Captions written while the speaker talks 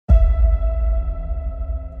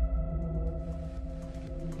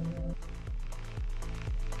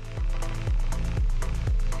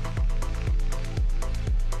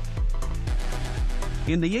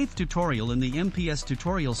In the 8th tutorial in the MPS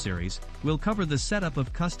tutorial series, we'll cover the setup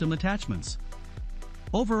of custom attachments.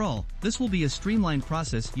 Overall, this will be a streamlined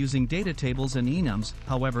process using data tables and enums.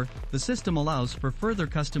 However, the system allows for further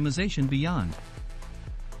customization beyond.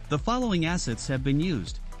 The following assets have been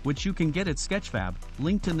used, which you can get at Sketchfab,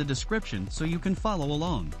 linked in the description so you can follow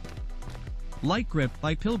along. Light Grip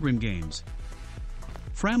by Pilgrim Games.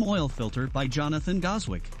 Fram Oil Filter by Jonathan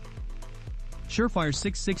Goswick. Surefire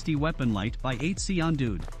 660 Weapon Light by 8C on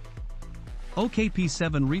Dude.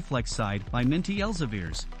 OKP7 Reflex Side by Minty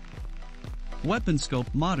Elseviers. Weapon Scope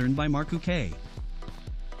Modern by Marku K.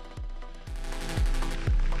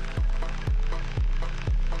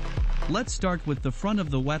 Let's start with the front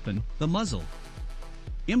of the weapon, the muzzle.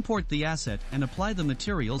 Import the asset and apply the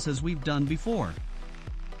materials as we've done before.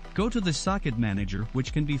 Go to the socket manager,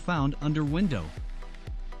 which can be found under Window.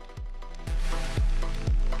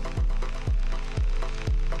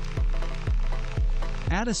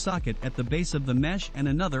 Add a socket at the base of the mesh and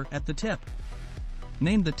another at the tip.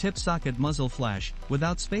 Name the tip socket Muzzle Flash,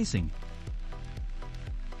 without spacing.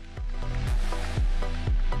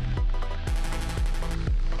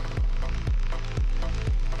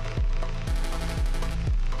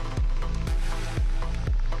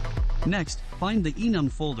 Next, find the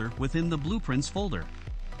enum folder within the Blueprints folder.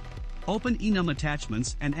 Open enum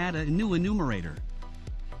attachments and add a new enumerator.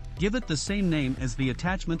 Give it the same name as the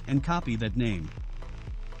attachment and copy that name.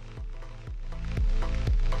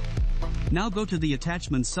 Now go to the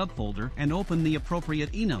Attachments subfolder and open the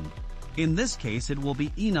appropriate enum. In this case it will be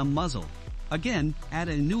enum muzzle. Again, add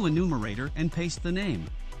a new enumerator and paste the name.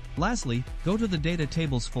 Lastly, go to the Data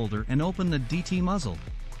Tables folder and open the DT muzzle.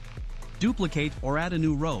 Duplicate or add a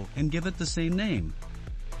new row and give it the same name.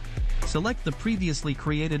 Select the previously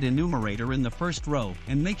created enumerator in the first row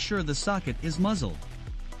and make sure the socket is muzzle.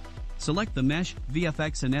 Select the mesh,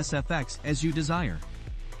 VFX and SFX as you desire.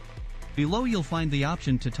 Below you'll find the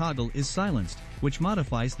option to toggle is silenced, which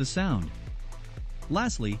modifies the sound.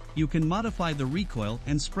 Lastly, you can modify the recoil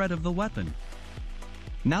and spread of the weapon.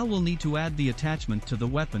 Now we'll need to add the attachment to the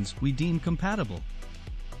weapons we deem compatible.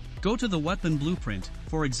 Go to the weapon blueprint,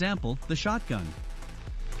 for example, the shotgun.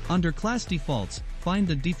 Under Class Defaults, find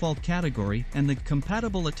the default category and the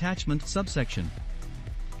compatible attachment subsection.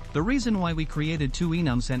 The reason why we created two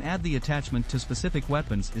enums and add the attachment to specific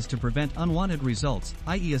weapons is to prevent unwanted results,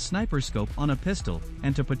 i.e. a sniper scope on a pistol,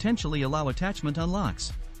 and to potentially allow attachment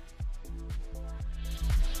unlocks.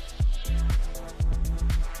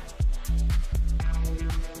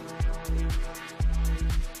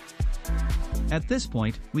 At this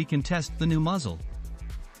point, we can test the new muzzle.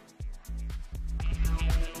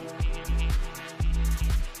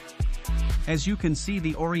 As you can see,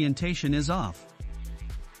 the orientation is off.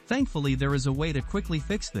 Thankfully there is a way to quickly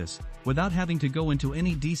fix this, without having to go into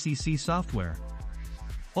any DCC software.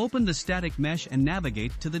 Open the static mesh and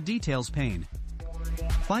navigate to the Details pane.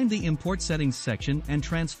 Find the Import Settings section and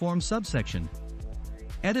Transform subsection.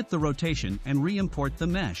 Edit the rotation and re-import the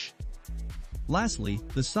mesh. Lastly,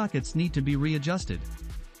 the sockets need to be readjusted.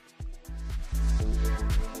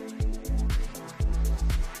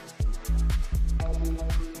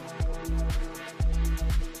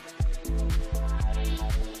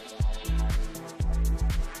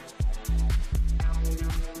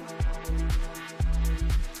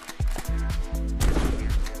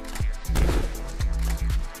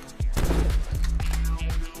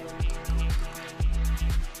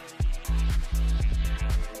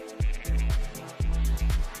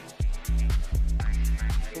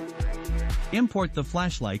 Import the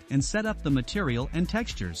flashlight and set up the material and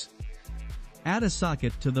textures. Add a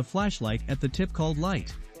socket to the flashlight at the tip called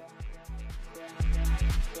Light.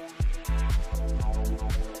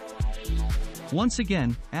 Once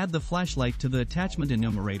again, add the flashlight to the attachment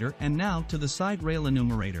enumerator and now to the side rail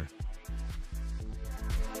enumerator.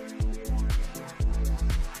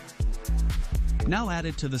 Now add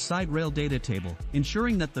it to the side rail data table,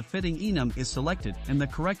 ensuring that the fitting enum is selected and the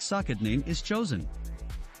correct socket name is chosen.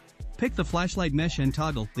 Pick the flashlight mesh and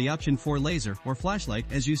toggle the option for laser or flashlight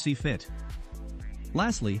as you see fit.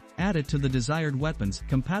 Lastly, add it to the desired weapons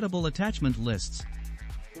compatible attachment lists.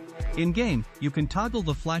 In-game, you can toggle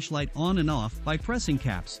the flashlight on and off by pressing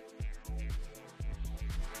caps.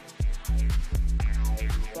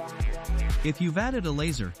 If you've added a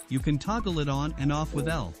laser, you can toggle it on and off with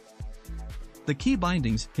L. The key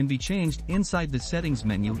bindings can be changed inside the settings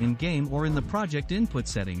menu in-game or in the project input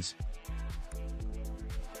settings.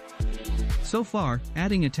 So far,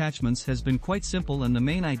 adding attachments has been quite simple and the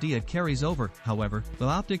main idea carries over. However, the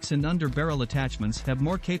optics and underbarrel attachments have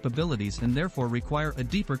more capabilities and therefore require a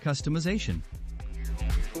deeper customization.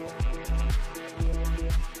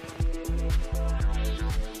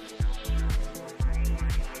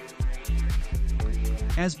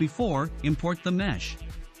 As before, import the mesh.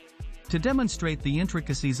 To demonstrate the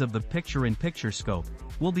intricacies of the picture-in-picture scope,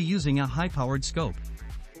 we'll be using a high-powered scope.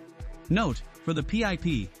 Note, for the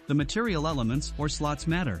PIP, the material elements or slots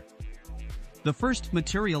matter. The first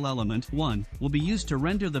material element, 1, will be used to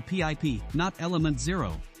render the PIP, not element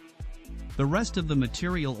 0. The rest of the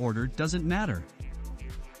material order doesn't matter.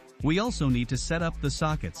 We also need to set up the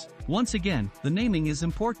sockets. Once again, the naming is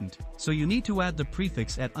important, so you need to add the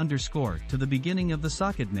prefix at underscore to the beginning of the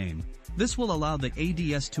socket name. This will allow the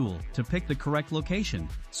ADS tool to pick the correct location,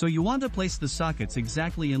 so you want to place the sockets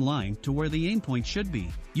exactly in line to where the aim point should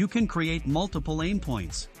be. You can create multiple aim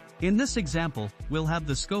points. In this example, we'll have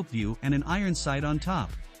the scope view and an iron sight on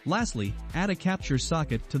top. Lastly, add a capture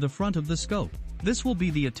socket to the front of the scope. This will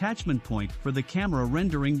be the attachment point for the camera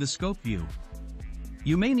rendering the scope view.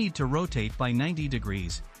 You may need to rotate by 90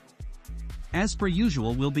 degrees. As per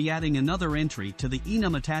usual, we'll be adding another entry to the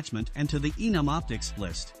enum attachment and to the enum optics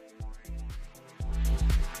list.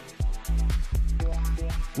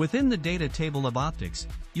 Within the data table of optics,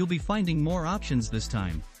 you'll be finding more options this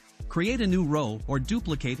time. Create a new row or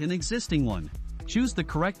duplicate an existing one. Choose the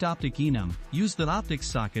correct optic enum, use the optics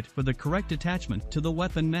socket for the correct attachment to the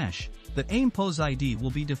weapon mesh. The aim pose ID will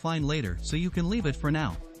be defined later, so you can leave it for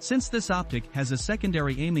now. Since this optic has a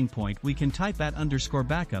secondary aiming point, we can type at underscore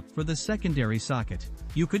backup for the secondary socket.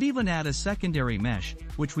 You could even add a secondary mesh,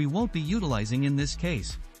 which we won't be utilizing in this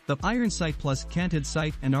case. The iron sight plus canted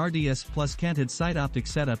sight and RDS plus canted sight optic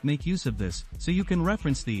setup make use of this, so you can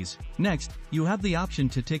reference these. Next, you have the option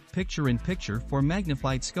to take picture-in-picture for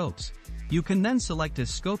magnified scopes. You can then select a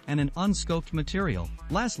scope and an unscoped material.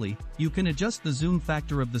 Lastly, you can adjust the zoom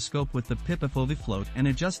factor of the scope with the PIP FOV float and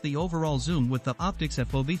adjust the overall zoom with the optics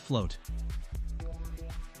FOV float.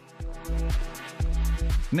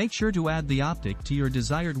 Make sure to add the optic to your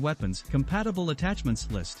desired weapon's compatible attachments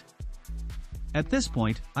list. At this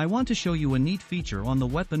point, I want to show you a neat feature on the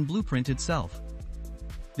weapon blueprint itself.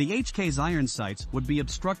 The HK's iron sights would be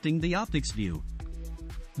obstructing the optics view.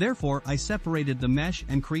 Therefore, I separated the mesh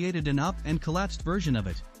and created an up and collapsed version of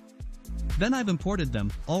it. Then I've imported them,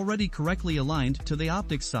 already correctly aligned to the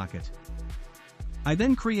optics socket. I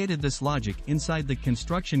then created this logic inside the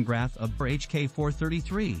construction graph of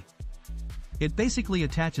HK433. It basically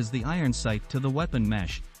attaches the iron sight to the weapon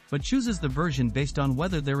mesh, but chooses the version based on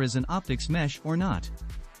whether there is an optics mesh or not.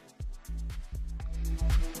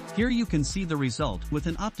 Here you can see the result with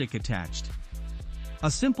an optic attached.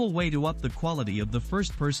 A simple way to up the quality of the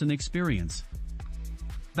first-person experience.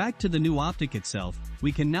 Back to the new optic itself,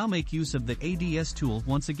 we can now make use of the ADS tool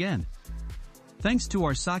once again. Thanks to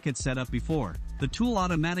our socket setup before, the tool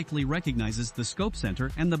automatically recognizes the scope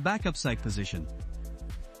center and the backup sight position.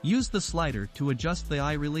 Use the slider to adjust the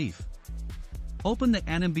eye relief. Open the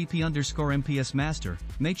MPS master,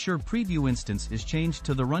 make sure preview instance is changed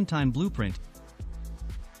to the runtime blueprint.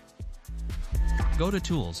 Go to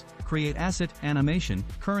Tools, create Asset, Animation,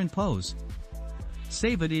 Current Pose.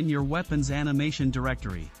 Save it in your weapon's animation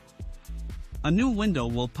directory. A new window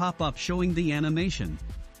will pop up showing the animation.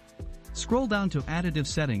 Scroll down to Additive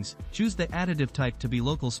Settings, choose the additive type to be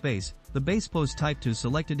local space, the base pose type to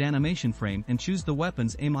selected animation frame and choose the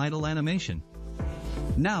weapon's aim idle animation.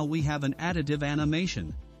 Now we have an additive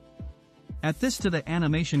animation. Add this to the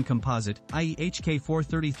animation composite, i.e.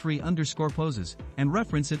 HK433_poses, and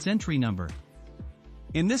reference its entry number.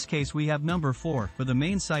 In this case we have number 4 for the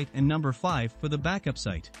main sight and number 5 for the backup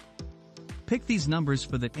sight. Pick these numbers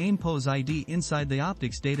for the aim pose ID inside the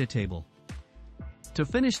optics data table. To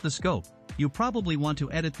finish the scope, you probably want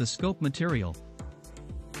to edit the scope material.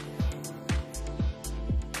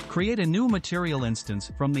 Create a new material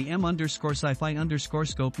instance from the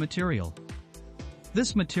M_sci-fi_scope material.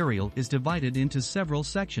 This material is divided into several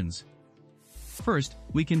sections. First,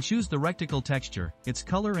 we can choose the reticle texture, its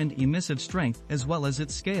color and emissive strength as well as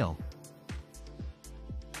its scale.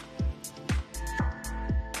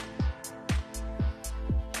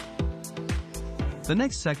 The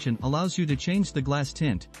next section allows you to change the glass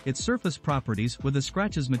tint, its surface properties with a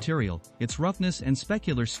scratches material, its roughness and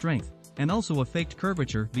specular strength, and also a faked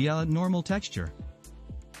curvature via a normal texture.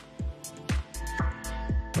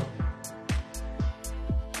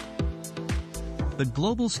 The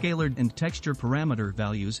global scalar and texture parameter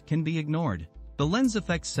values can be ignored. The lens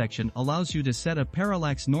effects section allows you to set a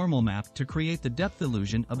parallax normal map to create the depth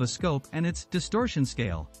illusion of a scope and its distortion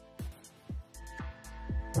scale.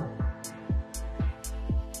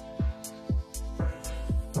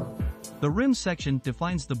 The rim section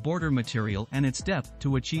defines the border material and its depth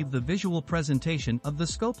to achieve the visual presentation of the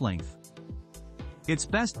scope length. It's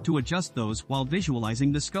best to adjust those while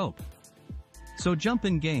visualizing the scope. So jump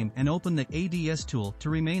in game and open the ADS tool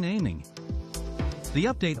to remain aiming. The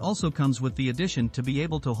update also comes with the addition to be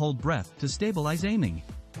able to hold breath to stabilize aiming.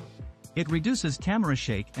 It reduces camera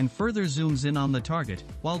shake and further zooms in on the target,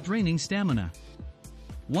 while draining stamina.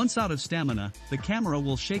 Once out of stamina, the camera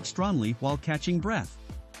will shake strongly while catching breath.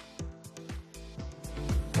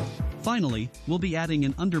 Finally, we'll be adding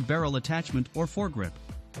an underbarrel attachment or foregrip.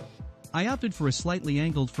 I opted for a slightly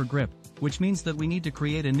angled foregrip, which means that we need to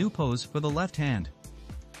create a new pose for the left hand.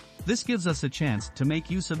 This gives us a chance to make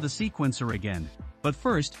use of the sequencer again. But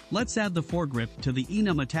first, let's add the foregrip to the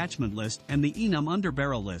enum attachment list and the enum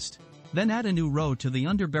underbarrel list. Then add a new row to the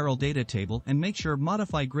underbarrel data table and make sure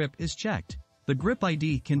Modify Grip is checked. The grip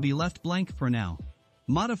ID can be left blank for now.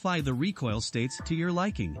 Modify the recoil states to your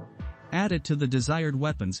liking. Add it to the desired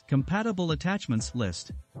weapons compatible attachments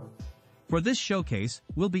list. For this showcase,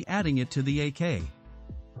 we'll be adding it to the AK.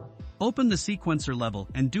 Open the sequencer level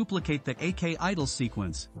and duplicate the AK idle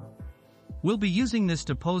sequence. We'll be using this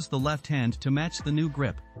to pose the left hand to match the new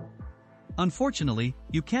grip. Unfortunately,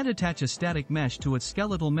 you can't attach a static mesh to its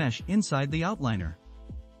skeletal mesh inside the outliner.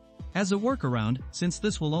 As a workaround, since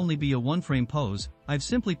this will only be a one-frame pose, I've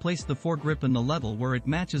simply placed the foregrip in the level where it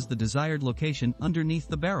matches the desired location underneath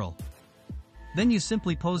the barrel. Then you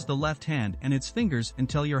simply pose the left hand and its fingers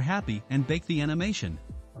until you're happy and bake the animation.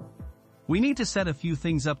 We need to set a few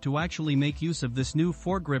things up to actually make use of this new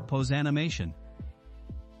foregrip pose animation.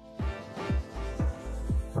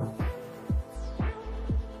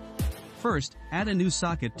 First, add a new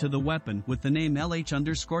socket to the weapon with the name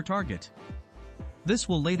LH_target. This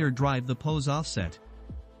will later drive the pose offset.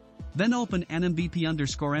 Then open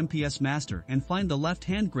AnimBP_MPS master and find the left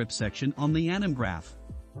hand grip section on the anim graph.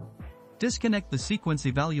 Disconnect the sequence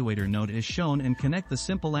evaluator node as shown and connect the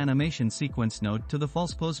simple animation sequence node to the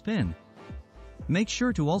false pose pin. Make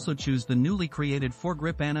sure to also choose the newly created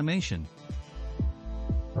foregrip animation.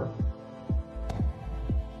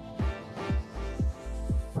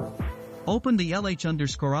 Open the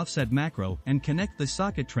LH_offset macro and connect the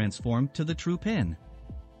socket transform to the true pin.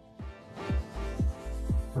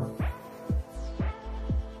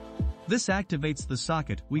 This activates the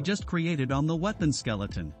socket we just created on the weapon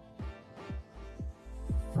skeleton.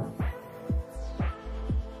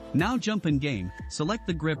 Now jump in game, select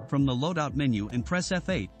the grip from the loadout menu and press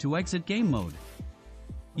F8 to exit game mode.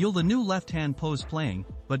 You'll the new left hand pose playing,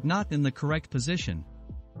 but not in the correct position.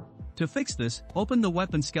 To fix this, open the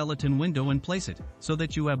weapon skeleton window and place it, so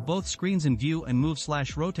that you have both screens in view and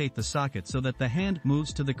move/rotate the socket so that the hand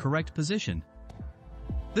moves to the correct position.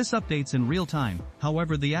 This updates in real time,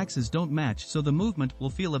 however the axes don't match so the movement will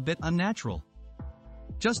feel a bit unnatural.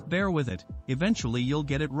 Just bear with it, eventually you'll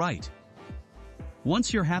get it right.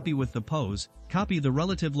 Once you're happy with the pose, copy the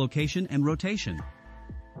relative location and rotation.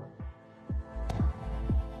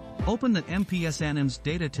 Open the MPS anims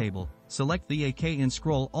data table, select the AK and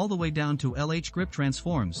scroll all the way down to LH grip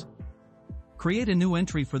transforms. Create a new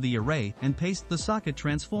entry for the array and paste the socket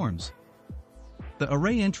transforms. The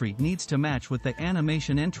array entry needs to match with the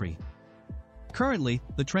animation entry. Currently,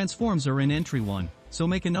 the transforms are in entry 1, so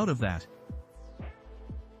make a note of that.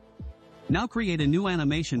 Now create a new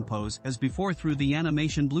animation pose as before through the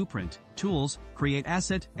animation blueprint, tools, create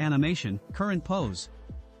asset, animation, current pose.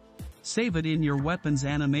 Save it in your weapons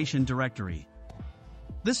animation directory.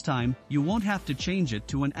 This time, you won't have to change it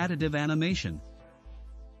to an additive animation.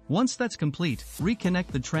 Once that's complete, reconnect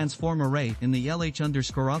the transform array in the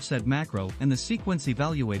LH_offset macro and the sequence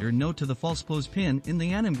evaluator node to the false pose pin in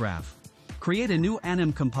the anim graph. Create a new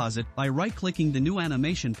anim composite by right-clicking the new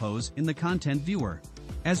animation pose in the content viewer.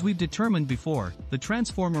 As we've determined before, the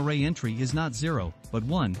transform array entry is not 0, but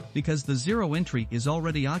 1, because the 0 entry is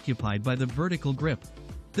already occupied by the vertical grip.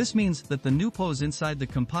 This means that the new pose inside the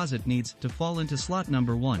composite needs to fall into slot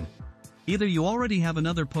number 1. Either you already have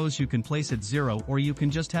another pose you can place at 0 or you can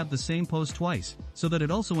just have the same pose twice, so that it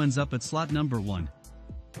also ends up at slot number 1.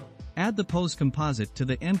 Add the pose composite to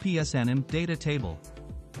the MPS anim data table.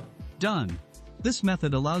 Done. This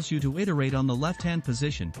method allows you to iterate on the left-hand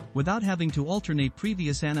position without having to alternate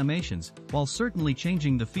previous animations, while certainly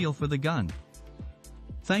changing the feel for the gun.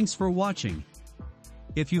 Thanks for watching.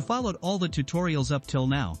 If you followed all the tutorials up till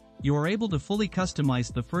now, you are able to fully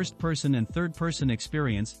customize the first-person and third-person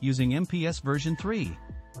experience using MPS version 3.